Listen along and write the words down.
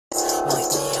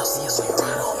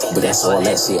But that's all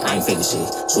that shit, I ain't faking shit.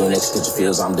 So the next picture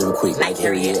feels I'm doing quick. Like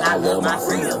Harriet, I love my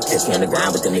freedom. Catch me on the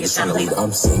ground, but the niggas tryna leave.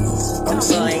 I'm single, I'm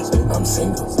single, I'm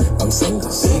single, I'm single,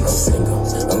 I'm single,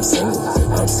 I'm single,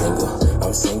 I'm single.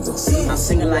 I'm single. I'm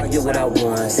single, I get what I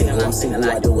want. I'm single,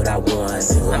 I do what I want. I'm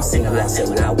single, I say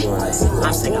what I want.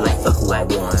 I'm single, I fuck who I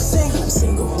want. I'm single. I'm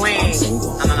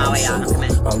single. I'm on my way out.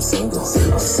 I'm single. I'm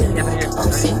single. I'm single.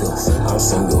 I'm single.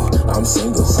 I'm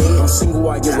single. I'm single,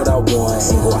 I get what I want.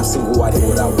 I'm single, I do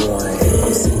what I want.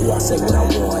 I'm single, I say what I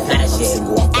want. I'm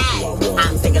single, I fuck who I want.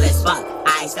 I'm single as fuck.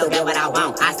 I still get what I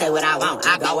want. I say what I want.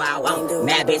 I go where I want.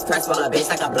 Mad bitch, press for a bitch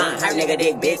like a blunt. Her nigga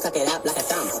dick big, suck it up like a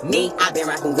thumb. Me, I been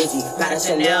rockin' Gucci, Prada,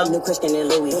 Chanel, new Christian and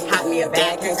Louis. Hot me a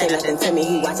bag, can't say nothing to me.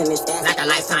 He watching this stats like a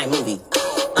Lifetime movie.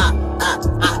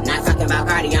 Not talking about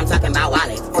Cardi, I'm talking about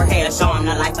Wallet. For hair, show him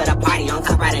the life of the party. On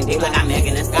top riding dick like I'm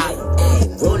Megan Thee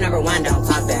Stallion. Rule number 1, don't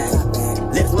talk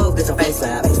bad. Lips move, get your face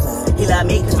slap. He love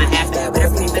me cause my ass bad. But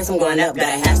every face I'm going up,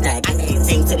 got a hashtag. I can't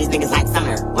sing to these niggas like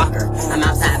Summer Walker. I'm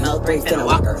outside, Mel 3, finna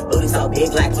Walker. Booty so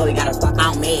big, like Chloe got a spark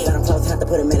on me. Got him close, have to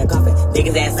put him in a coffin. Dig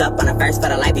his ass up on the first for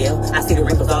the light bill. I see the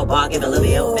wrinkles all ball, give a little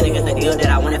bill. Finna get the deal that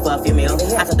I wanted for a few meals.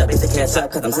 I took the bitch to catch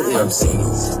up cause I'm too ill. I'm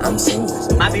single. I'm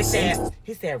single. My bitch said,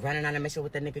 he said, running on a mission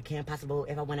with a nigga can't possible.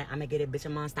 If I want it, I'ma get it, bitch,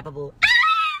 I'm unstoppable.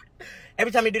 Ah!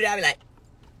 Every time he do that, I be like,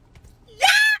 yeah!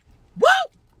 Woo!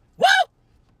 Woo!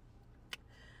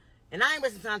 And I ain't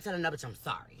wasting time telling another bitch I'm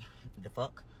sorry. The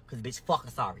fuck? Cause bitch, fuck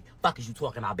sorry. Fuck is you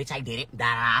talking about? Bitch, I did it.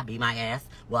 Da-da, beat my ass.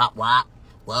 Wop, wop.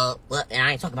 What? And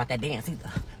I ain't talking about that dance either.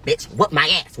 Bitch, whoop my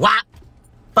ass. Wop.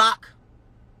 Fuck.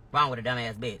 Wrong with a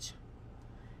dumbass bitch.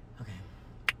 Okay.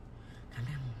 Calm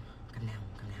down. Calm down.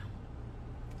 Calm down.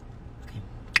 Okay.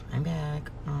 I'm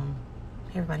back.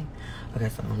 Hey everybody. Okay,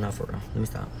 so no, for real. Let me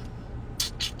stop.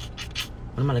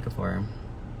 What am I looking for?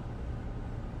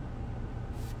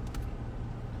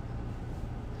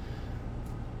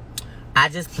 I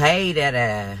just played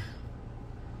that.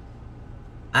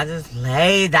 I just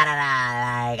played that.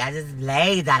 Like, I just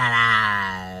played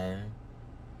that.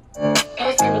 Get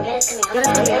it to me, get it to me. Get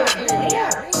it to me.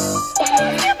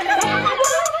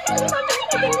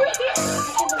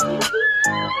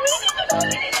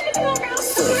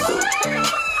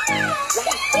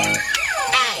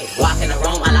 Hey, walk in the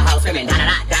room, all the house screaming da da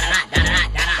da da da da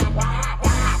da da.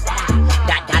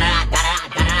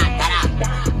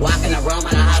 Walk in the room, all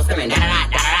the house screaming da da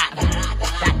da da da.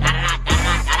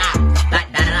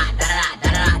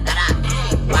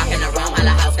 Walk in the room, all the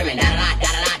house screaming da da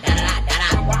da da da.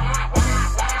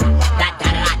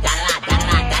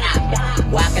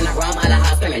 Walk in the room, all the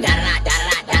house screaming da da da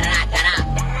da da.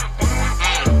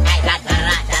 Hey, hey, da da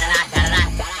da da da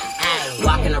da. Hey,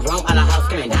 walk in the room, all the house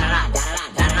screaming da da da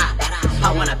da. I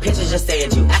want a picture, just say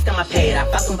it. You ask him I paid. I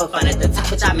fuck him for fun at the top,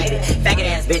 which I made it. Faggot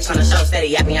ass bitch on the show, steady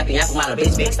yapping while a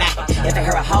bitch big stacker. If I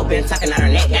hear a hoe been tucking out her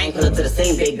neck, gang pull up to the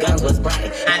scene, big guns was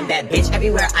bright. I'm that bitch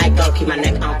everywhere I go, keep my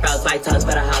neck on froze, white toes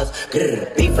for the hoes.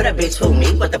 Beef for the bitch who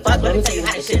me? What the fuck? Let me tell you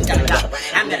how this shit is gonna go.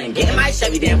 I'm gonna get in my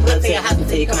Chevy, then pull up to your house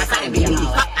until you come outside and beat me.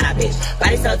 Fuck out of bitch.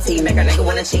 Body so T, make her nigga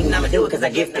wanna cheat, and I'ma do it cause I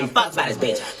give 3 fucks by this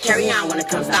bitch. Carry on, wanna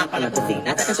come stomp on a pussy.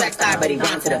 Not like a track star, but he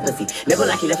run to the pussy. Nibble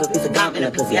like he left a piece of gum in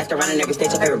a pussy. Ask her running every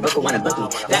stage, your favorite booker wanna book me.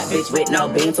 That bitch with no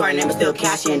beans, so her name is still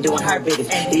Cashy and doing her biggest.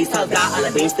 These hoes got all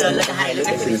the beans, still looking how they look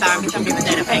at me. Sorry, bitch, I'm giving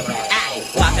that a pay.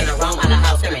 Ayy, walk in the room, all the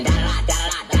house screaming da da da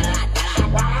da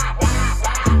da.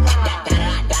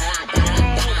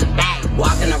 Ayy,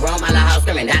 walk in the room, all the house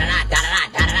screaming da da da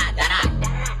da da da da.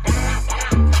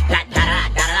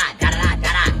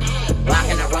 Walk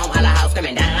in the room, all the house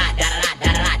screaming da da da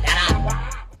da da da.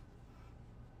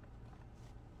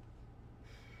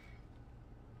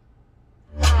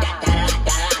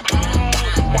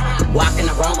 Walk in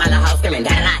the room, all the house screaming da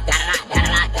da da da da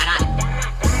da da.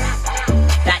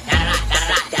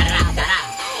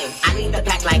 I leave the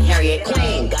pack like Harriet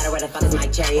Queen. Got her where the fuck is my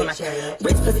chariot?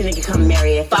 Rich pussy nigga come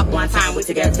marry it. Fuck one time, we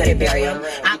together till they bury him.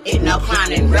 I'm eating no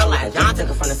clown in real life. John took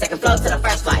her from the second floor to the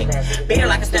first flight. Beat her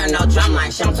like a snare, no drum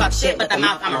line. She don't talk shit, but the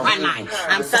mouth, I'ma run mine.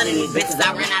 I'm sunning these bitches,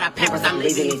 I ran out of pampers. I'm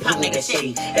leaving these punk niggas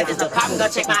shitty. If it's a problem, go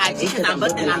check my IG, cause I'm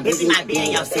booked and I'm busy, might be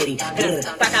in your city.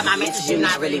 Fuck out my mentions, you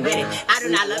not really with it. I do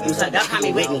not love you, so don't call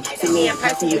me Whitney. See me in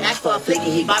person, you ask for a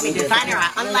flicky. He bought me designer,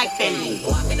 I unlike Fendi.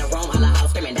 Walk in the room, all the house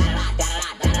screaming da da da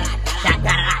da da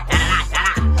da da.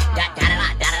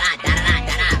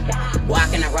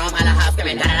 Walk in the room, all the house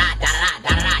screaming da da da da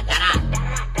da da da.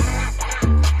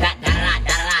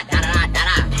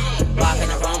 Walk in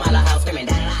the room, all the house screaming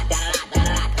da da da da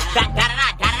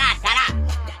da.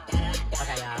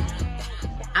 Okay, y'all,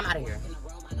 I'm out of here.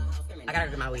 I gotta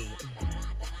get my weed.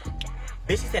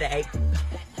 Bitch, she said at 8.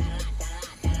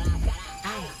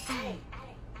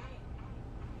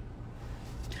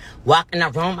 Walk in the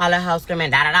room, all the hoes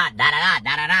screaming da da da da da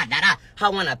da da da da da.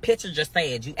 Her want a picture just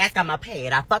said, you ask I'm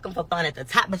paid. I fuck him for fun at the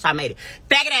top, bitch, I made it.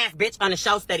 Faggot ass bitch on the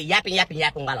show steady yapping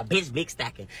while a bitch big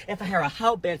stacking. If I hear a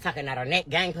hoe been talking at her neck,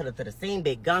 gang put her to the scene,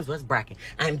 big guns was bracking.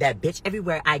 I'm that bitch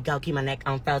everywhere I go, keep my neck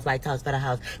on fellas, white toes for the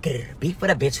hoes. Beef for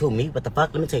the bitch who me, what the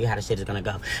fuck? Let me tell you how the shit is gonna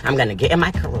go. I'm gonna get in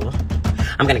my Corolla.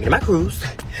 I'm gonna get in my cruise,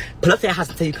 pull up to your house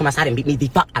until you come outside and beat me the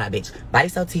fuck out of bitch. Body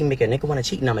so team make a nigga wanna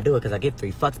cheat and I'ma do it cause I give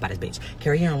 3 fucks by this bitch.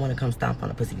 Carry on wanna come stomp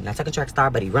on a pussy. Not talking track star,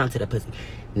 but he run to the pussy.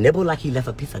 Nibble like he left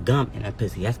a piece of gum in a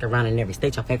pussy. Ask around in every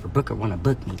state your favorite booker wanna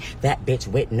book me. That bitch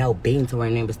with no bean to her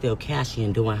name but still cashy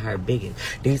and doing her biggest.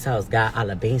 These hoes got all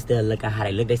the beans still looking how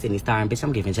they look. They sitting starring, bitch.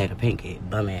 I'm giving Jada Pinkett,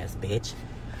 bum ass bitch.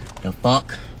 The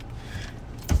fuck?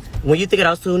 When you think of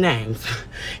those 2 names,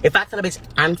 if I tell a bitch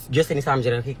I'm just sitting starring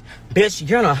Jada Pinkett, bitch,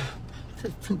 you're not.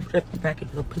 Back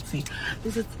into the pussy.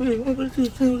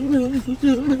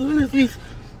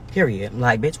 Period.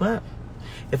 Like, bitch, what?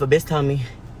 If a bitch tell me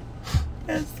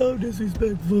that's so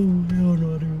disrespectful, I don't know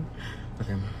what to do.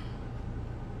 Okay.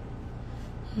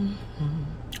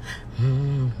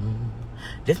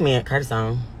 This me Curtis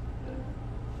song.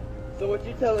 So what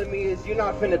you telling me is you're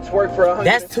not finna twerk for 100?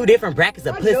 That's 2 different brackets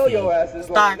of pussy. I know your ass is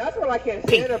lying. That's what I can't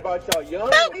stand about y'all.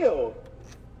 Young real.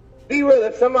 Be real.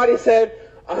 If somebody said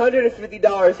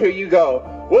 $150, here you go.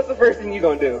 What's the first thing you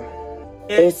gonna do?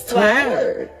 It's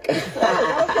twerk.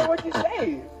 That's what you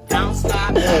say. Don't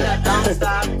stop, don't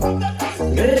stop.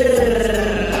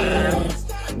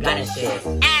 Got a shit.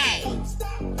 Hey!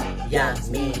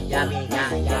 Yummy, yummy.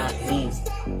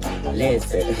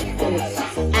 Listen.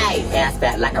 Hey, ass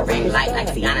fat like a ring light, like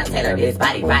Tiana Taylor, this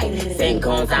body right. Sing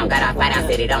coons, I don't gotta fight, I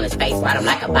sit it on his face, ride him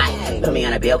like a bite. Put me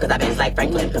on a bill, cause I been like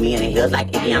Franklin. Put me in the hills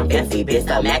like Iggy, I'm fancy. Bitch,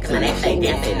 so mad, cause my neck ain't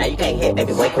dancing. Now you can't hit,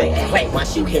 baby boy, quick. Wait,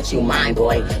 once you hit, you mine,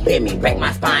 boy. Bit me, break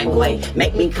my spine, boy.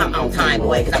 Make me come on time,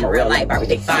 boy, cause I'm a real life Barbie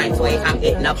dick fine, boy. I'm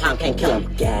eating up, can't kill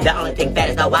him. The only thing fat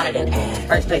is no wilder than ass.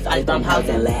 First place, all these bum hoes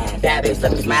and laugh. Bad bitch,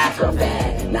 let me my ass real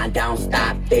fast. Now don't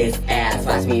stop this ass,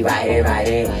 watch me ride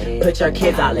it. Put your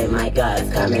kids all in my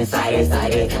guts, come inside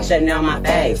it. Shutting on my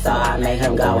face, so I make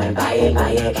him go and buy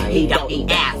it. He don't eat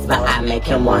ass, but I make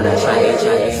him wanna try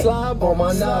it. Slob on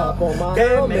my knob,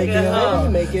 girl, make it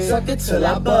hum. Suck it till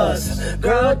I bust.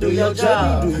 Girl, do your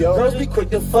job. Girls be quick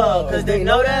to fuck, cause they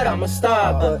know that I'm a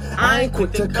star. But I ain't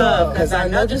quick to cuff, cause I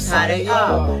know just how they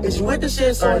are. Is you with the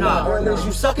shits or not? Or is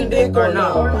you sucking dick or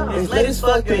not? It's late as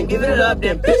fuck, you ain't giving it up,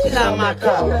 then bitches out my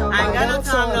car. I ain't got no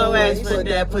time, no ways, put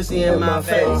that pussy in my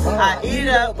face. I eat it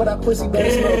up, but that pussy better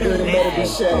smell good and better be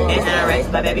shaved. It's not a race,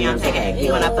 but baby, I'm taking.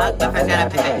 He wanna fuck, but first gotta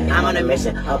pay. I'm on a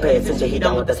mission, I'll pay attention. He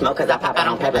don't want the smoke, cause I pop out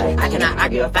on paper. I cannot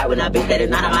argue a fight with a bitch that is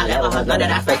not on my level. Cause know that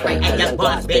I first rate. Ain't young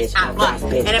boss, bitch, I'm boss.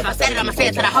 And if I said it, I'ma say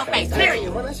it to the whole face, period.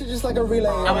 Run that shit just like a relay.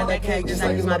 I want that cake just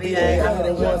like it's my BA. I had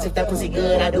it once, if that pussy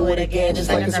good, I do it again, just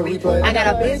like it's a replay. I got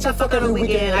a bitch, I fuck on the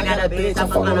weekend. I got a bitch, I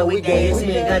fuck on the weekend. See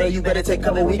me and gutter, you better take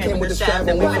cover. We came with the strap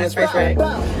and we finished first rate.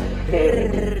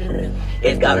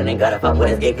 It's golden and gutter, fuck with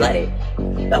his get glutted.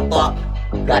 The fuck?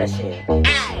 Gutter shit.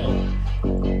 Ay!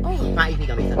 Oh, my EP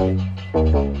gonna be something.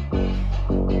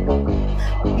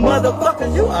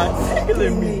 Motherfucker, you are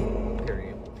tickling me.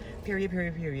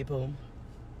 Period, boom.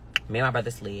 Me and my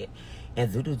brother slid. And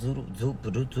zoodoo,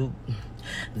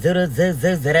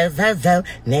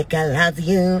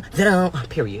 Nickelodeon,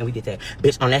 period. And we did that.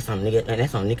 Bitch, on that song, nigga. And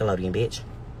that's on Nickelodeon, bitch.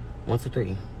 1, 2,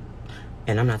 3.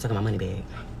 And I'm not talking about money bag.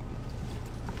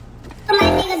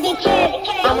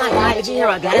 Oh my God, did you hear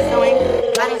what Gladys doing?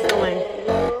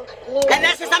 And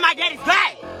that's just on my daddy's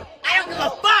grave. I don't give a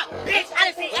fuck, bitch. I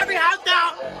done seen every house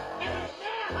down.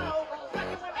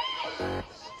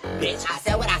 Bitch, I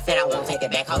said what I said, I won't take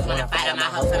it back. Hoes wanna fight on my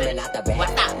hoes, coming out the back.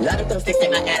 What's up? Love to throw sticks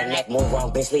in my dad neck. Move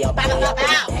wrong, bitch, Leo, back up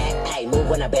out. Hey, move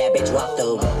when a bad bitch walk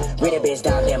through. Read a bitch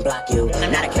down, then block you.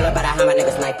 I'm not a killer, but I have my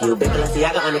niggas snipe you. Big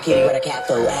Balenciaga on the kitty with a cat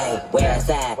food. Hey, where it's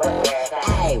at?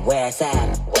 Hey, where it's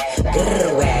at?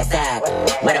 Where it's at?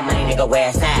 Where the money, nigga, where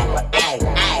it's at? Hey,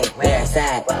 where it's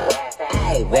at?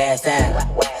 Hey, where it's at?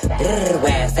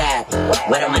 Where it's at?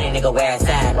 Where the money, nigga, where it's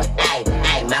at? Hey,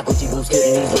 my Gucci boots cute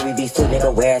and these Louis V's too,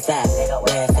 nigga, where it's at?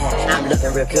 Where it's at? I'm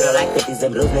looking real cute like 50s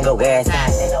and blues, nigga, where it's at?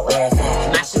 Where it's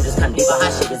at? My shooters come deeper,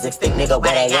 hot shooters extinct, nigga,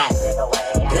 where they at?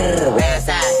 Where it's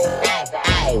at?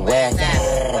 Hey, where it's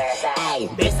at? Hey,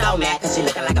 bitch so mad cause she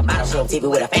looking like a bottle show TV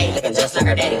with a fade looking just like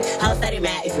her daddy. How steady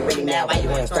mad if you really mad, why you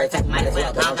wearing skirt type, might as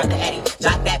well go and drop the Eddie.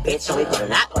 Drop that bitch and we put her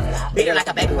up. Beat her like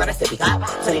a baby with a sippy cup.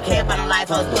 So you can't put on live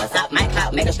hoes, blowing up. My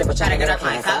clout, make a stripper try to get her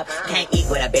clients up. Can't eat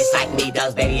with a bitch like me,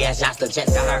 those baby ass Jocelyn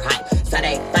checks got her hype.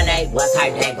 Sunday was her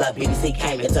day, but BBC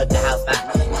came and took the house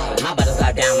back. My butters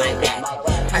are down like that.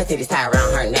 Her titties tie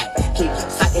around her neck. keep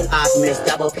sucking off Miss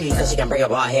Double P so she can bring her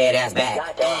bald head ass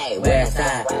back. Hey, where's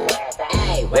that?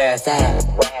 Hey, where's that?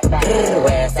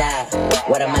 Where's that?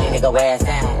 Where the money nigga, where's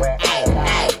that? Hey,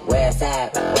 hey, where's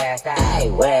that?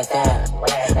 Hey, where's that?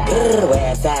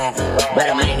 Where's that? Where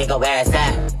the money nigga, where's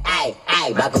that? Hey,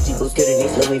 hey, my Gucci boots cute in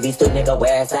these Louis V suit, nigga,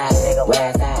 where's that?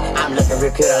 Where's that? I'm looking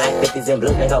real cute like 50s and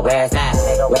blue, nigga, where's that?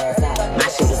 Where's that? My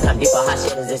shooters come deep for hot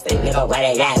shooters, this thing, nigga,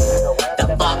 where they at?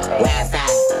 The fuck, where's that?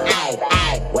 Hey,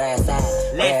 hey, where's that?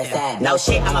 Where's that? No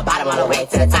shit, I'm a bottom all the way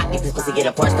to the top. If this pussy get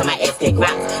a Porsche, to my ass kick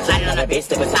rocks. Sliding on a bitch,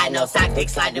 slip slide, no sock. Dick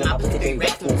sliding in my pussy, 3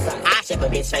 racks. I shape a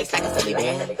bitch face like a silly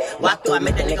band. Walk through, I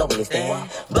make the nigga really stand.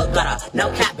 Book gutter,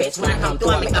 no cap, bitch. When I come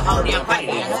through, I make the whole damn party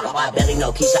dance. Why belly,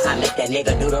 no Keisha, I make that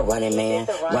nigga do the running man.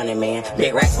 Running man.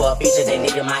 Big racks for a feature, they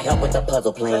needed my help with the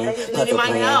puzzle plan. Puzzle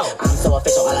plan. I'm so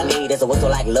official, all I need is a whistle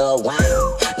like Lil Wayne.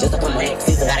 Just to come next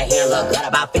season, got a hand look. Got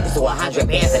about 50 to 100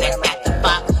 bands, and that's back the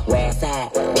fuck. Where's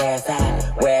that? Where's that?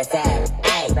 Where's that?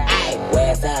 Hey, hey,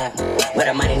 where's that? Where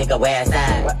the money nigga, where's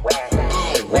that?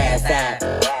 Hey, where's that?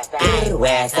 Hey,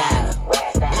 where's that?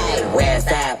 Hey, where's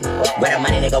that? Where the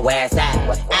money nigga, where's that?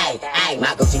 Hey, hey, my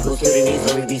Gucci boots cute in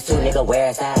these Louis V suit, nigga,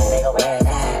 where's that? Where's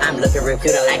that? I'm looking real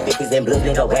cute like 50s and blue,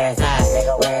 nigga, where's that?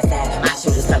 Where's that? My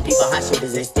shooters come people, hot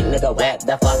shooters, this stick, nigga, where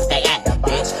the fuck they at?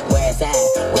 Bitch, where's that?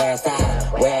 Where's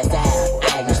that? Where's that?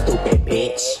 Hey, you stupid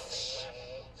bitch.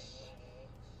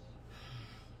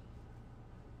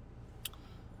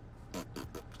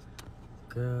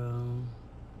 Girl,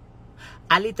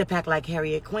 I lead the pack like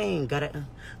Harriet Queen. Gotta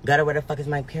where the fuck is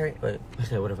my period? Wait, I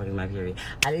said where the fuck is my period?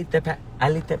 I lead the pack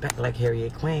like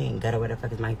Harriet Queen. Gotta where the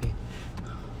fuck is my period?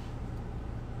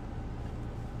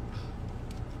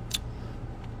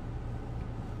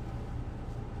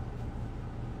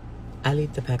 I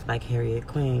lead the pack like Harriet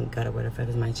Queen. Gotta where the fuck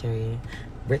is my chariot?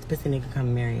 Rich pussy nigga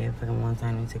come marry it. Fucking one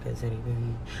time and took it to the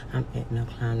baby. I'm eating no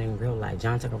clown in real life.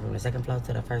 John took her from the second floor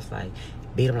to the first like.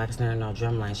 Beat him like a snare, no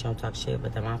drum line. She don't talk shit,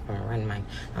 but then I'm from a run mine.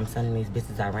 I'm sunning these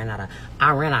bitches.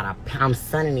 I'm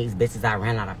sunning these bitches. I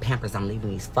ran out of Pampers. I'm leaving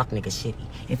these fuck niggas shitty.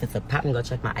 If it's a pop, go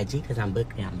check my IG cause I'm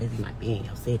booked and I'm busy. Might be in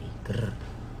your city. Grr.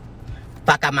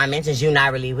 Fuck out my mentions, you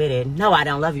not really with it. No, I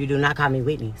don't love you. Do not call me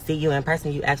Whitney. See you in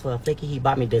person, you ask for a flicky. He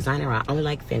bought me designer. I only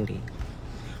like Fendi.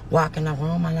 Walk in the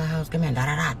room, my little house, come in, da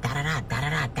da da da da da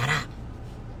da da da.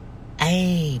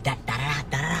 Hey, da da da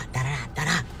da da da da da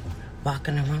da. Walk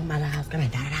in the room, my little house, come in,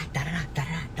 da da da da da da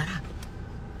da da.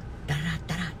 Da da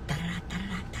da da da da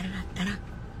da da da.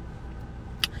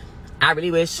 I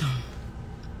really wish.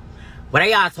 What are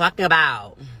y'all talking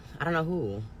about? I don't know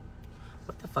who.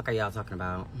 What the fuck are y'all talking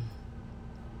about?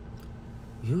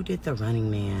 You did the Running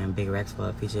Man, Big Rex for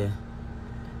a feature.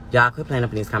 Y'all quit playing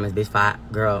up in these comments, bitch. Fight,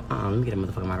 girl. Let me get a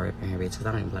motherfucking moderator in here, bitch, because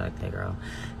I don't even play like that, girl.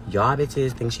 Y'all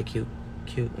bitches think she cute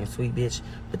and sweet, bitch.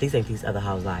 But these ain't these other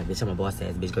hoes live, bitch. I'm a boss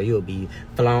ass bitch, girl. You'll be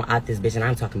flown out this bitch, and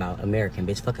I'm talking about American,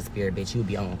 bitch. Fuck a Spirit, bitch. You'll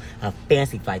be on a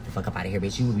fancy flight the fuck up out of here,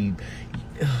 bitch. You would be,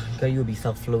 girl, you would be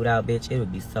so flued out, bitch. It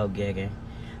would be so gagging.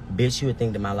 Bitch, you would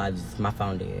think that my life is my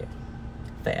phone dead.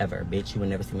 Forever, bitch. You would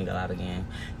never see me go live again.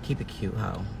 Keep it cute,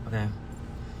 hoe, okay?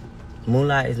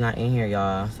 Moonlight is not in here,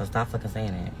 y'all, so stop fucking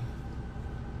saying that.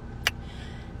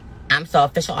 I'm so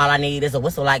official, all I need is a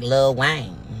whistle like Lil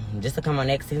Wayne. Just to come on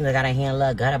next season, I got a hand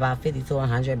love, got about 50 to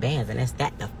 100 bands, and that's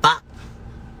that the fuck.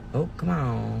 Oh, come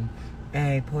on.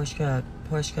 Hey, Porsche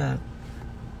truck.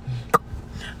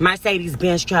 Mercedes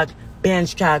Benz truck.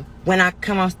 When I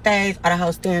come on stage, all the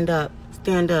hoes stand up.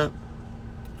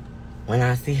 When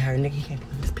I see her, nigga, he can't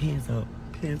put his pants up.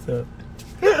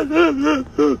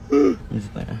 I'm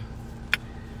just playing.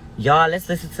 Y'all, let's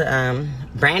listen to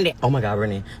Brandon. Oh my God,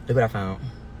 Brandon. Look what I found.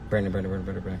 Brandon,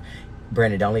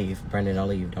 don't leave. Brandon, don't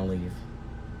leave. Don't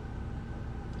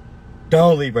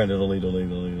leave, Brandon. Don't leave. Oh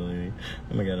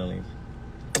my God, don't leave.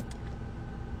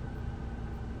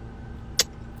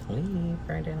 Don't leave,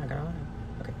 Brandon. I got all that.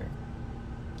 Okay, great.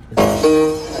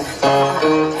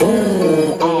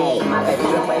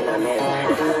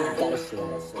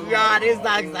 Y'all, this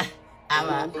song's like, I'm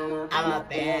a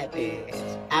bad bitch.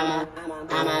 I'm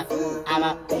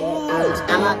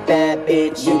a bad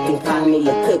bitch. You can call me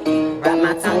a cookie. Wrap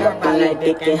my tongue around that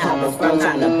dick and have a sprung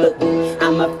trying to book me.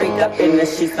 I'm a freak up in the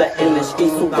sheets, but in the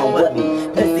streets, who gon' whip me?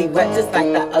 Pussy wet just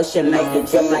like the ocean, make it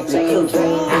drip like jacuzzi.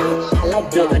 I like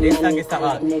doing this song is so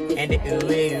up. And it ooh.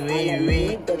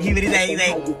 He say,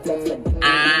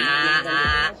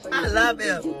 I love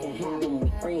him.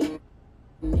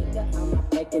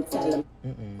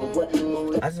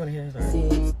 I just want to hear his verse.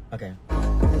 Okay.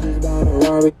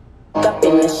 I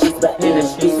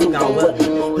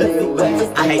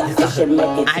hate this song.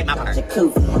 I hate my part.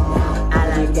 I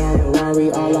got a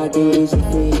Rari, all I do is you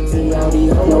fit. See all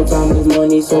these hoes, no time is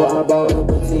money, so I bought a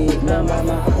boutique. My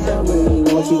mama, I don't really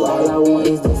want you, all I want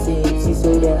is the sex. She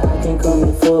said that I can come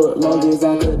and fuck, long as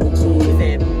I cut the cheese.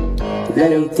 Let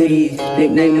them titties,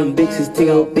 nickname them bitches, take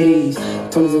out bitties.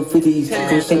 20s and 50s,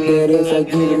 come shake that ass like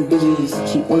you them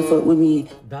bitches. She wanna fuck with me.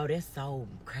 Bro, that's so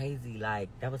crazy. Like,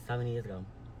 that was so many years ago.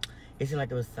 It seemed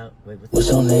like it was so. Wait, What's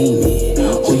your name?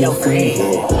 Who your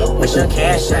friend? What's your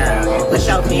cash out? What's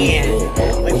your pen?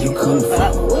 Where you come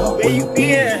from? Where you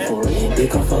been? They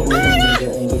come fuck with a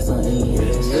nigga and get some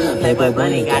ass. Playboy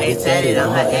Bunny got it tatted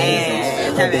on her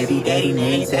ass. Her baby daddy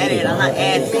name tatted on her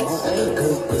ass.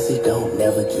 Good pussy don't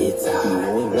never get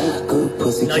tired. Good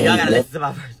pussy No, y'all gotta listen to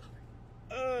my verse.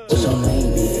 What's your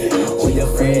name? Who your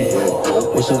friend?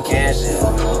 What's your cash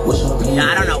out? What's your pen? Y'all,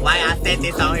 I don't know why I said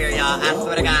this on here, y'all. I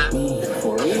swear to God.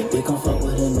 They come fuck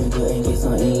with a nigga and get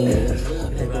some ass.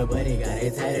 Playboy Bunny got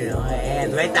it tatted on her ass.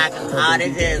 Wait, oh,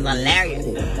 this is hilarious.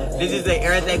 This is the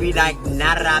era they be like,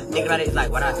 now that I think about it, it's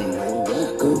like, what I say?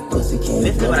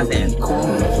 Listen to what I said.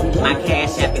 My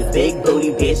cash app is big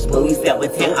booty, bitch. Booty set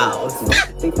with 10 O's.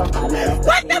 What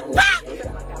the fuck?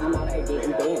 I'm out here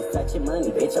getting bands, touching money,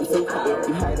 bitch. I'm too hot.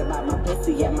 You heard about my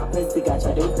pussy, yeah, my pussy got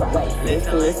your dude right.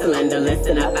 Listen, Linda,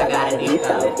 listen up, I got it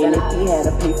info. And if he had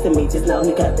a piece of me, just know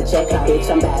he got the check. Bitch,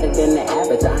 I'm better than the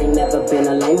average. I ain't never been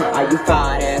a lame. Are you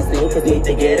fraud ass niggas need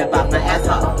to get up off my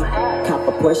asshole? Cop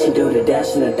a Porsche, do the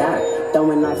dash in the dark.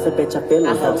 Throwing knives, a bitch, I feel it.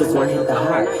 I just want to hit the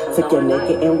heart. Took your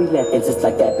naked and we left, and just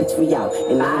like that, bitch, we out.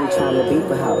 And I ain't trying to be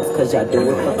for house, cause y'all do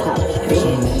it for clout.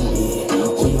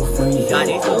 Y'all,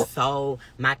 this is so.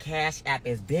 My cash app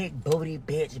is big booty,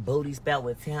 bitch. Booty spelled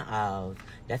with 10 O's.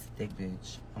 That's a thick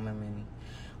bitch. On my mini.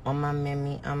 On my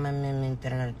mini. On my mini. Da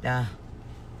da da.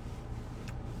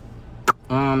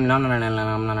 No.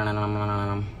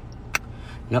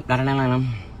 Nope, not Atlanta.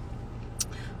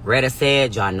 Retta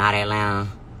said y'all not Atlanta.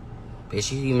 Bitch,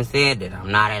 she even said that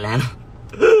I'm not Atlanta.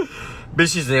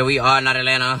 Bitch, she said we are not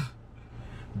Atlanta.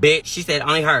 Bitch, she said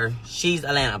only her. She's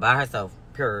Atlanta by herself.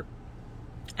 Pure.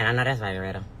 And I know that's right,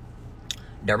 Retta.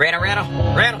 The Retta.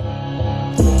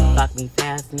 Fuck me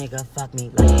fast, nigga. Fuck me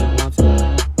like you want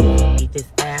to. Eat this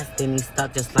ass, then he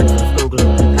stuck just like some school glue.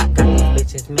 Got these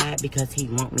bitches mad because he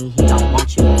want me, he don't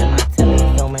want you. And my telly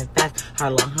filming fast, her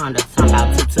little Honda talking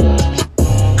about tutu.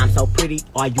 I'm so pretty,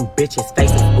 all you bitches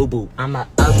faces boo-boo. I'm a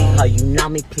ugly hoe, you know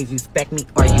me, please respect me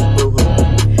or you boo-hoo.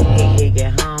 He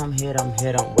get home, hit him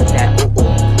with that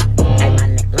ooh-ooh. Hey, my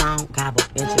neck long, gobble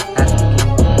inches up.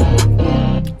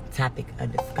 Topic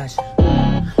of discussion.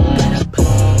 Got a pussy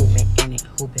who been in it,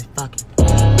 who been fucking.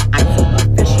 I'm too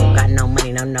official, got no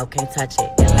money, no, can't touch it.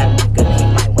 If that nigga keep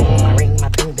my wing, my ring, my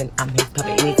thing, then I'm his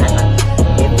puppet anytime.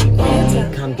 If he wants me,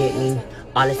 come get me.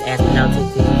 All this ass without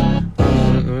TT.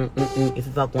 If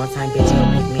you fuck one time, bitch,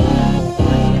 don't pick me.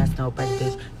 That's no break,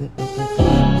 bitch.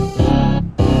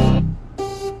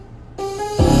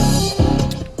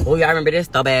 Oh, y'all remember this?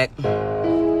 Throwback.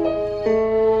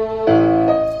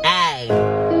 Hey.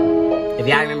 If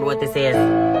y'all remember what this is.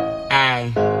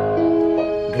 Hey.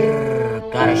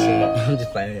 Got a shit. I'm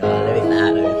just playing, y'all. Let me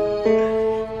stop it.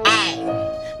 Hey.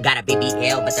 Got a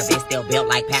BBL, but the bitch still built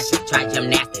like Patrick. Try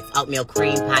gymnastics, oatmeal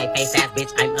cream pie, face ass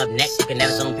bitch. I'm up next, you can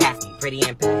never zoom past me. Pretty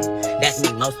and pretty. That's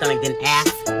me, most stomach than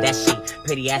ass. That's she.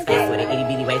 Pretty ass ass with an itty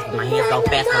bitty waist, but my hands go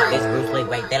fast. My bitch Bruce Lee,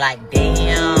 wait. They like,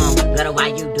 damn, little, why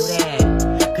you do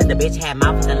that? Cause the bitch had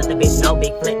mouth, and let the bitch know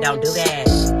big flip, don't do that.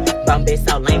 Bum bitch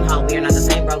so lame, ho, we're not the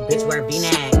same, bro. Bitch wear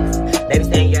V-necks. They be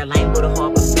saying you're lame, with a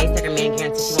whole face. Take a man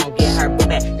guarantee she won't get her boo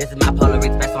back. This is my Polar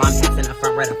Express, so I'm passing the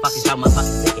front. Where the fuck is your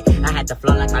motherfucking ticket? I had to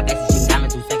flow like my bestie. She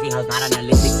diamond too sexy, hoes not on the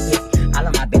list. All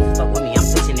of my bitches fuck with me, I'm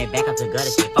pushing it back up to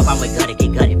gutter shit. Fuck, I'm with gutter,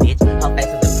 get gutted, bitch. Her face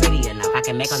isn't pretty enough. I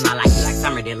can make her not like you like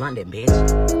summer in London, bitch.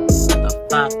 What the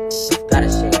fuck? Gutter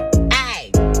shit.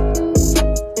 Hey!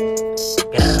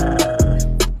 Grrr.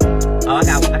 Oh, I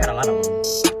got a lot of them.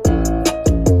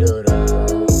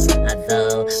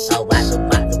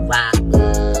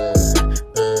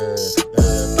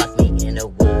 Fuck me in the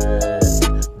woods.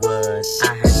 I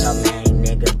heard your man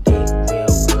nigga dick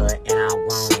real good and I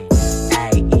want it.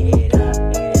 Ay, eat it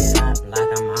up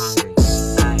like I'm hungry.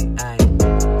 Ay.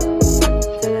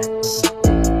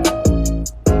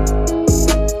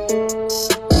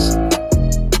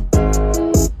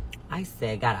 I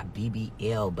said got a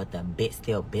BBL, but the bitch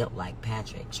still built like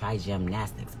Patrick. Try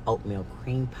gymnastics, oatmeal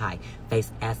cream pie,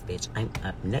 face ass bitch. I'm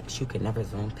up next, you can never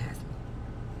zoom past me.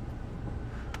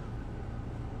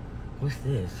 What's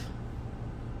this?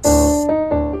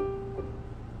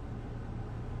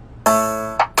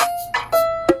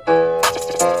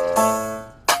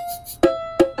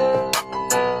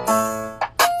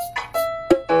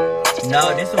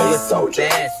 No, this one was so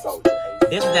best.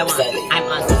 This is that one. I'm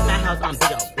on this my house on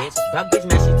video, bitch. Broke bitch,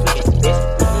 man, she tweaking, bitch.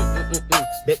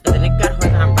 Bitch, the nigga got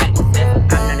horse, I'm riding, bitch. I'm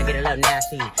gonna get a little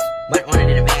nasty. Went on it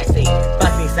in the backseat.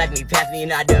 Fuck me, suck me, pass me, you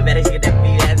know I do it better. She get that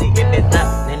beat nasty. If it's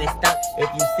up, then it's stuck. If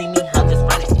you see me, I'll just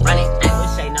run it, run it. I ain't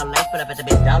with shade, no lace, put up at the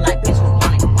bitch, don't like bitch, who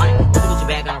want it, want it. Put your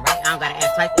bag on the right, I don't gotta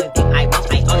ask twice. Anything I want,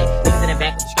 I own it. Niggas in the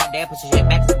back with the strap there, push your shit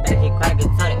back, so better get quiet, get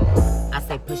to it. I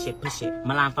say push it, push it.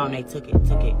 My line phone, they took it,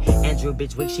 took it. Andrew,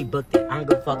 bitch, weak, she booked it. I don't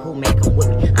give a fuck who may come with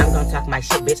me. I'm gonna talk my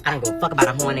shit, bitch. I don't give a fuck about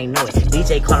a horn, they know it.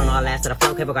 DJ calling all ass to the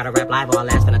flow, people gotta rap live, all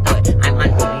ass finna throw it. I'm on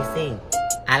BBC.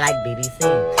 I like BDC.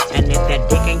 And if that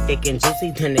dick ain't thick and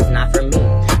juicy, then it's not for me.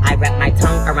 I wrap my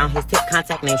tongue around his tip,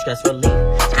 contact name, stress relief.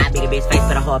 I beat a bitch face,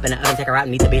 put a hoe up in the oven, take her out,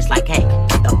 and eat the bitch like cake.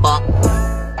 The fuck?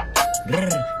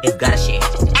 It's Gutta shit.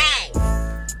 Hey!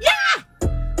 Yeah!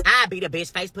 I beat a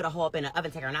bitch face, put a hoe up in the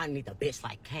oven, take her out, and eat the bitch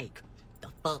like cake. The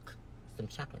fuck? Some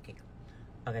chocolate cake.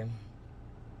 Okay.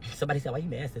 Somebody said, why you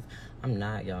mad, sis? I'm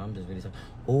not, y'all. I'm just really so.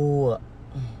 Ooh.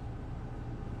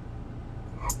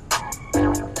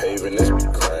 Paving this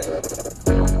crack.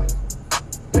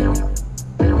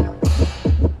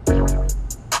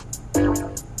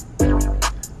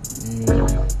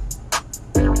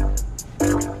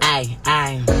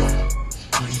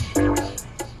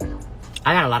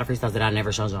 I got a lot of freestyles that I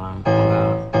never showed y'all.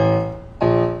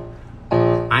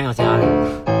 I ain't gonna tell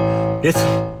y'all. This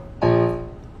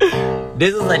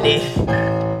is a dish.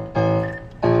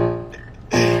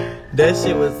 That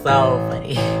shit was so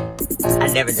funny. I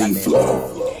never done this.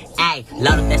 Ay,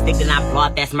 load up that stick, then I blow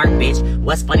up that smirk, bitch.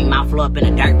 What's funny, mouth flow up in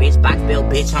the dirt, bitch. Box bill,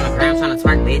 bitch, on the ground, tryna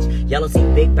twerk, bitch. Yellow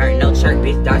teeth, big bird, no chirp,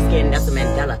 bitch. Dark skin, Nelson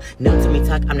Mandela. New to me,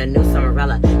 tuck, I'm the new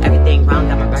Summerella. Everything wrong,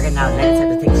 got my burger now. Let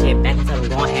it take the shit back until I'm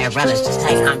going air relish.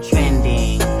 Hey, I'm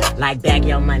trending. Like, bag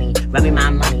your money, rub me my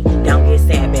money. Don't get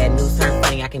sad, bad news turn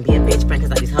funny. I can be a bitch friend,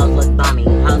 cause all these hoes look bummy.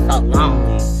 Hoes so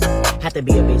lonely. Have to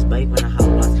be a bitch, babe, when a hoe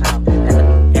lost how. That's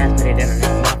a gas, put it in her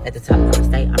mouth. At the top of the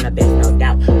state, I'm the best, no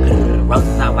doubt.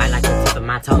 Roses are white like the tip of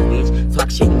my toe, bitch.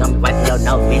 Talk shit, you gon' be wiping your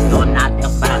nose, bitch. No, I'm not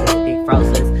else, but I little big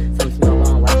frozen. Some smell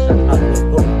on while shut up,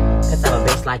 cause I'm a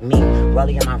bitch like me.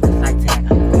 Rolling on my wrist like tag.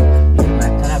 Cause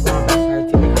I go on rest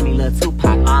her, to make me little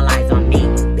Tupac. All eyes on me,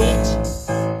 bitch.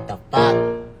 The fuck?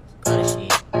 Good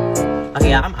shit.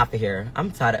 Okay, I'm out of here. I'm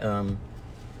tired of,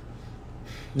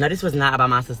 no, this was not about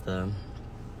my sister.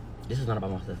 This is not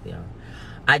about my sister, y'all.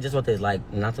 I just wrote this, like,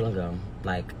 not too long ago.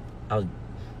 Like, it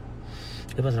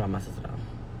wasn't about my sister, though.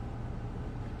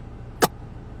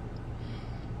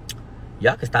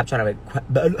 Y'all can stop trying to make...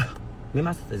 Me and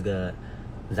my sister's good.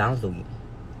 Sounds sweet.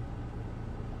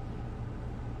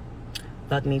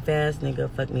 Fuck me fast, nigga.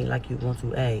 Fuck me like you want to.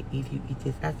 Ayy, if you eat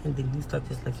this ass, and then you stuck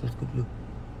just like some scoop you.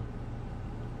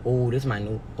 Oh, this is my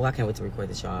new... Oh, I can't wait to record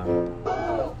this, y'all.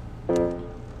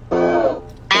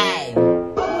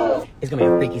 It's gonna be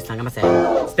a freaky song. I'm gonna say,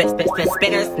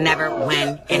 spitters never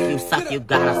win. If you suck, you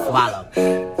gotta swallow.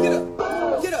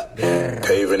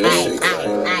 Paving this shit.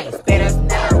 Spitters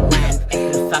never win.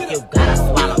 If you suck, you gotta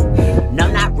swallow. No,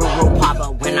 not Ruru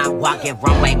Papa. When I walk, it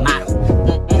runway model.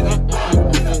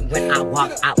 When I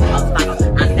walk out, I'll follow.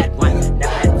 I'm that one.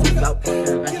 Never had to go.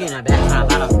 I'm getting a bad trying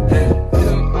to follow.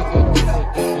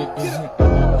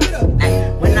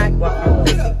 When I walk out,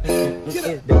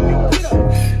 it's the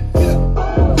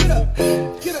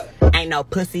ain't no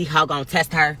pussy, how gon'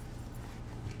 test her?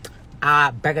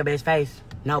 Break a bitch face,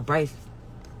 no brace.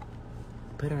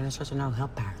 Put her in a stretcher, no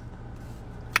help her.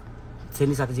 See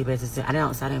me sucking GPS. I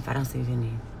don't see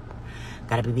anything.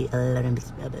 Gotta be alone.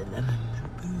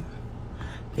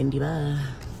 Fendi ba.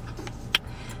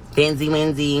 Fancy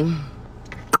Wendy.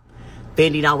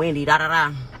 Fendi no Wendy, da da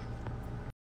da.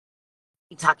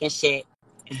 He talking shit.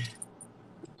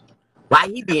 Why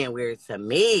he being weird to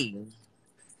me?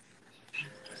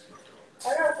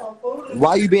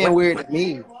 Why you being weird to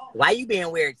me? Why you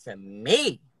being weird to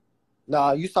me?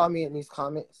 Nah, you saw me in these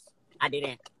comments. I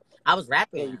didn't. I was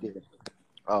rapping. Yeah, you did.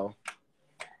 Oh.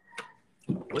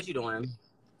 What you doing?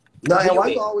 No, and why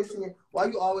you always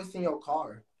in your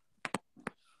car?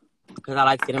 Because I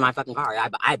like sitting in my fucking car.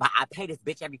 I pay this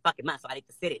bitch every fucking month, so I need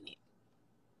to sit in it.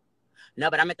 No,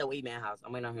 but I'm at the weed man house.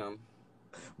 I'm waiting on him.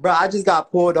 Bro, I just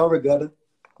got pulled over, Gutta.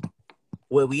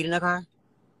 With weed in the car?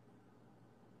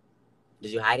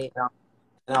 Did you hide it?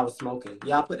 And I was smoking.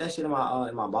 Yeah, I put that shit in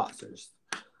my boxers.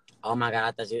 Oh my god,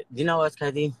 I thought you. You know what's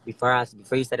crazy? Before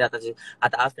you said it, I thought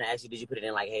I was gonna ask you, did you put it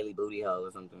in like Haley booty hole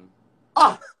or something?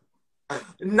 Oh,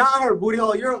 not her booty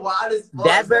hole. You're wild as fuck.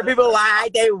 That's where people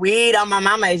hide their weed on my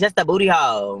mama. It's just a booty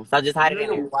hole, so just hide it in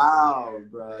there. Wow,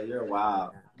 bro. You're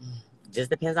wild. Just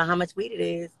depends on how much weed it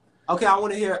is. Okay, I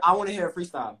want to hear a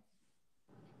freestyle.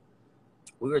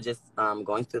 We were just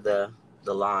going through the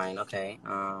The line, okay.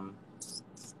 I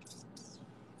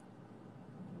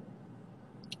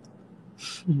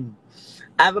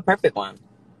have a perfect one.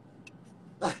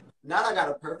 Now I got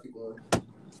a perfect one.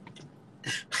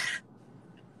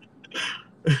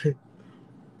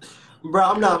 Bro,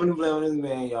 I'm not gonna play on this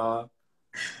man, y'all.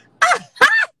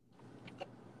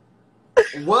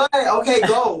 What? Okay,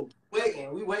 go.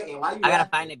 We waiting. Why you? I gotta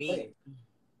find the beat.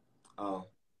 Oh.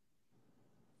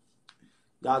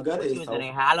 Y'all got it.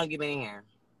 How long you been in here?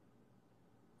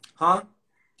 Huh?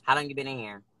 How long you been in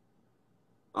here?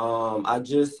 I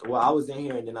was in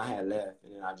here and then I had left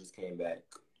and then I just came back.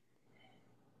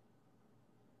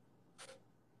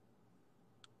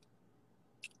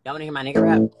 Y'all wanna hear my nigga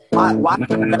rap? Why?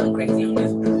 I'm crazy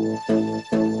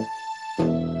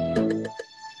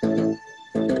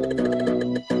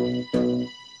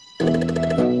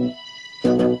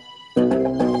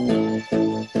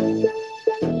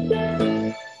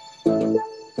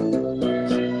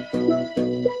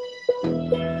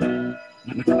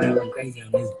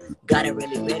on this one. Got it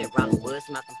really with it, rolling wood,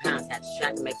 smoking pounds. Had to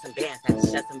strap to make some bands, had to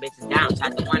shut some bitches down.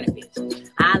 Tried to warn a bitch.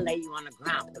 I'll lay you on the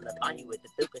ground, pull up on you with the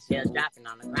Duca shells dropping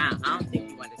on the ground. I don't think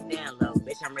you understand, little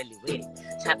bitch, I'm really with it.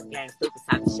 Chopper gang stupid,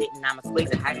 talking shit, and I'ma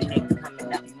squeeze it. Heard a nigga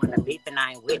coming up, you wanna beef, and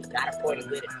I ain't with it. Got a 40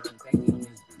 with it.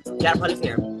 Got a police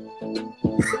here.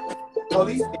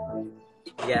 Police?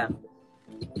 Yeah.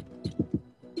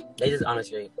 They just on the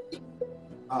street.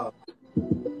 Oh.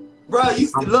 Bro,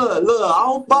 look, I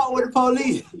don't fuck with the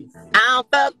police. I don't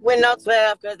fuck with no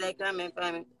 12 cause they coming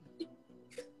for me.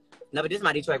 No, but this is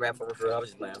my Detroit rap for real. I was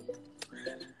just playing.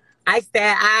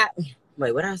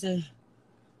 Wait, what did I say?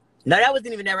 No, that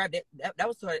wasn't even that rap. That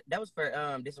was for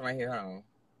this one right here. Hold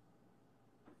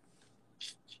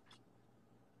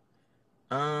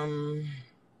on.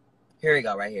 Here we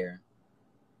go, right here.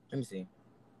 Let me see.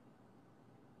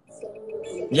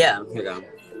 Yeah, here we go.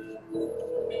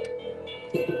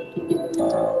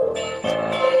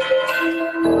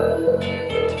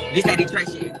 This that Detroit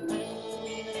shit.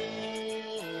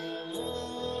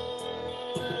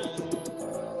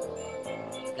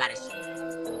 Got it shit.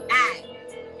 Ay.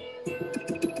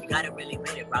 Got it really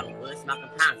with it, rolling wood, smoking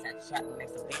pounds. Had to trap and make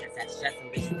some bands, had to shut some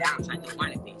bitches down, trying to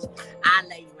want a bitch. I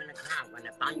lay you in the ground, run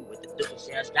up on you with the Duca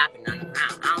shells dropping on the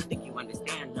ground. I don't think you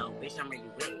understand, no, bitch, I'm really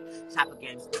with it. Chopper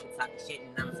game stupid, talking shit,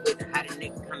 and I'm squeezing. Had a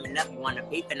nigga coming up, you wanna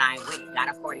beef, and I ain't with it. Got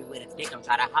a 40 with a dick, I'm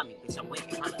trying to hug me, bitch, I'm with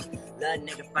it. Hold up. Little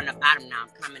nigga from the bottom, now I'm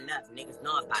coming up. Niggas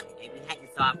know about it, they be hating,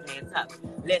 so I'm playing tough.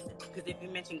 Listen, cause if you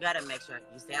mention Gutta, make sure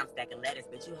you say I'm stacking lettuce,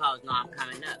 but you hoes know I'm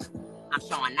coming up. I'm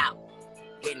showing out,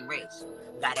 getting rich.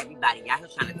 Got everybody out here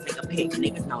trying to take a pic.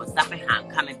 Niggas know it's up and how I'm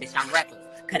coming, bitch, I'm reckless.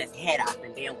 Cut his head off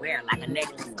and then wear it like a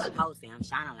necklace. Hoes say I'm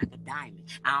shining like a diamond.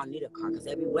 I don't need a car, cause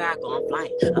everywhere I go, I'm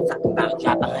flying. I'm talking about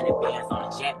drop 100 bands on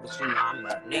a jet, but you know I'm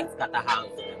up next. Got the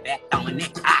hoes in the back throwing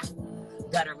it.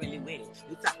 Gutta really with it.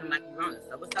 You talking like you on it,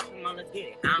 so what's up, come on, let's get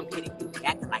it. I don't get it, you be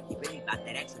acting like you really about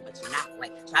that action, but you're not.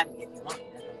 Wait, try me if you want it.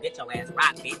 Get your ass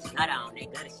rock, bitch. Gutta on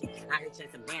that Gutta shit. I heard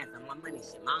chasing bands on my money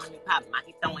shit. My only problem, I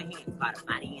keep throwing hands. Caught a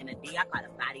body in a D, I caught a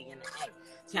body in the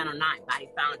A. Channel 9, body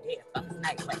found dead. Fuck a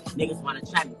snake. Wait, niggas wanna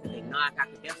trap me because they know I got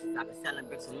credentials. I've been selling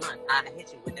bricks for months. I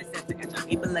hit you with that sense. I got your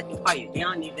people looking for you. They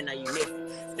don't even know you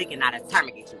missing. Speaking out of term,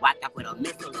 get you whacked up with a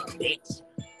missile, little bitch.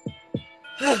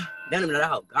 They don't even know that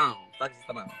hoe gone. Fuck is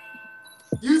about.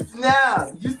 You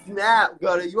snap,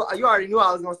 Gutta. You already knew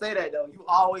I was gonna say that though. You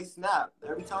always snap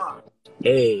every time.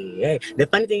 Hey. The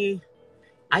funny thing is,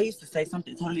 I used to say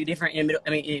something totally different in the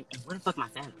middle. What the fuck am I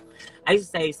saying? I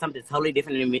used to say something totally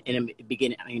different in the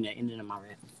beginning, the ending of my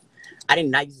rap. I did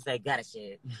not used to say Gutta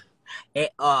shit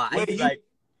at all. You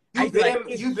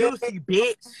juicy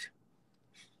bitch.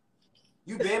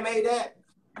 You been made that?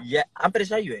 Yeah, I'm finna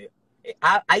show you it.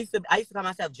 I used to call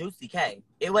myself Juicy K.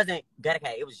 It wasn't Gutta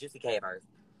K. It was Juicy K at first.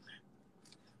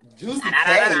 Juicy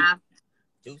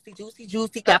K.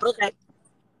 Juicy, capital K.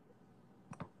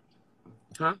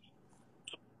 Huh?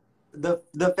 The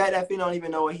fact that Finn don't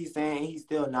even know what he's saying, he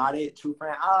still nodded. True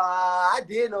friend. I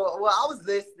did know. Well, I was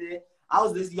listening.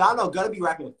 Y'all know Gutta be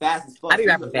rapping fast as fuck. I be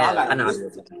rapping fast. I know.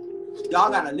 Y'all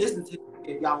gotta listen to it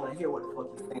if y'all want to hear what the fuck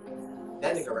he's saying.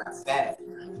 That nigga raps fast.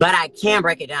 But I can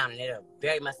break it down, and it'll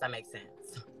very much not make sense.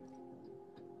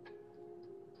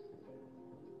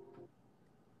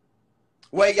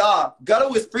 Wait, y'all. Gutta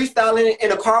was freestyling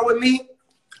in a car with me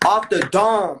off the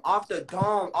dome. Oh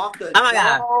my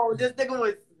God. This nigga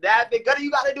was that big. Gutta,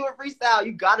 you gotta do a freestyle.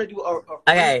 You gotta do a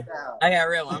freestyle. Okay,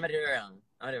 real one. I'm gonna do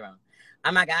it real.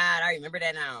 Oh my God, I remember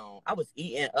that now. I was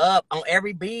eating up on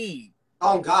every beat.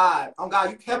 Oh God.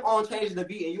 You kept on changing the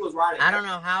beat and you was riding. I don't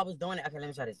know how I was doing it. Okay, let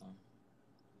me try this one.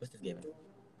 What's this giving?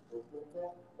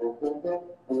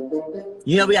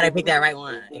 You know we gotta pick that right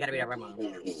one. It gotta be that right one.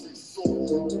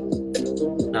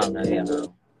 Oh no, yeah,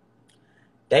 no.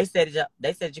 They said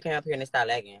you came up here and they started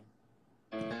lagging.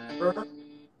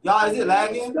 Y'all, is it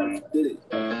lagging?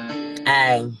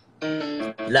 Hey,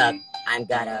 look, I'm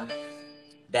Gutta.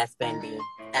 That's Fendi.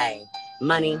 Hey,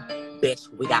 money, bitch,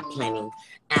 we got plenty.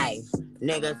 Hey,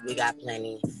 niggas, we got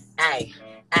plenty. Hey,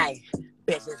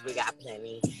 bitches, we got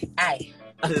plenty. Hey,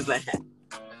 I'm just like,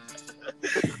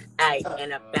 hey, in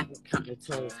the back of counting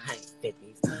tunes,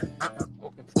 150s. I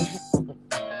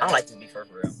don't like this beat for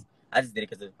real. I just did it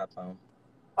because it's my phone.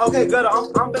 Okay, good.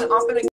 I'm finna